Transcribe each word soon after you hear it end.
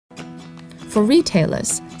For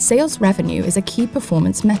retailers, sales revenue is a key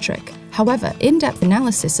performance metric. However, in-depth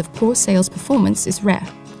analysis of core sales performance is rare.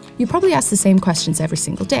 You probably ask the same questions every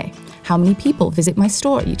single day. How many people visit my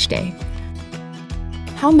store each day?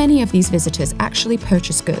 How many of these visitors actually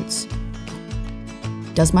purchase goods?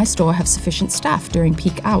 Does my store have sufficient staff during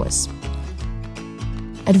peak hours?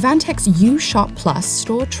 Advantech's UShop Plus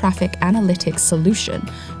store traffic analytics solution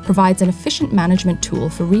provides an efficient management tool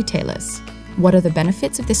for retailers. What are the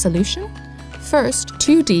benefits of this solution? First,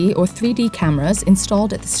 2D or 3D cameras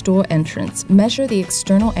installed at the store entrance measure the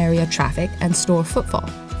external area traffic and store footfall.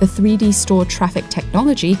 The 3D store traffic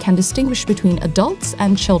technology can distinguish between adults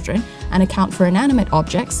and children and account for inanimate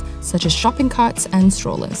objects such as shopping carts and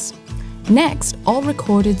strollers. Next, all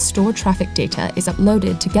recorded store traffic data is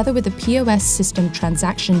uploaded together with the POS system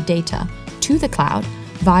transaction data to the cloud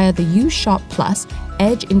via the UShop Plus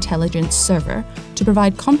Edge Intelligence server to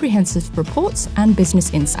provide comprehensive reports and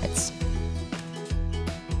business insights.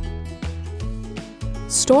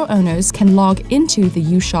 Store owners can log into the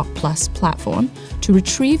UShop Plus platform to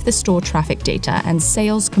retrieve the store traffic data and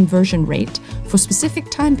sales conversion rate for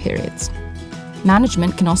specific time periods.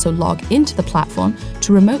 Management can also log into the platform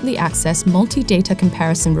to remotely access multi-data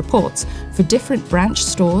comparison reports for different branch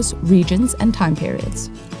stores, regions, and time periods.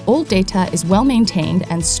 All data is well maintained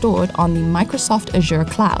and stored on the Microsoft Azure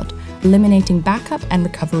cloud, eliminating backup and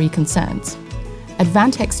recovery concerns.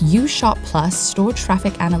 Advantech's UShop Plus store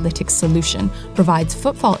traffic analytics solution provides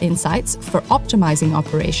footfall insights for optimizing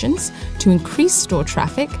operations to increase store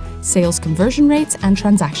traffic, sales conversion rates, and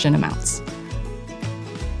transaction amounts.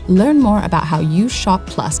 Learn more about how UShop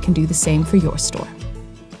Plus can do the same for your store.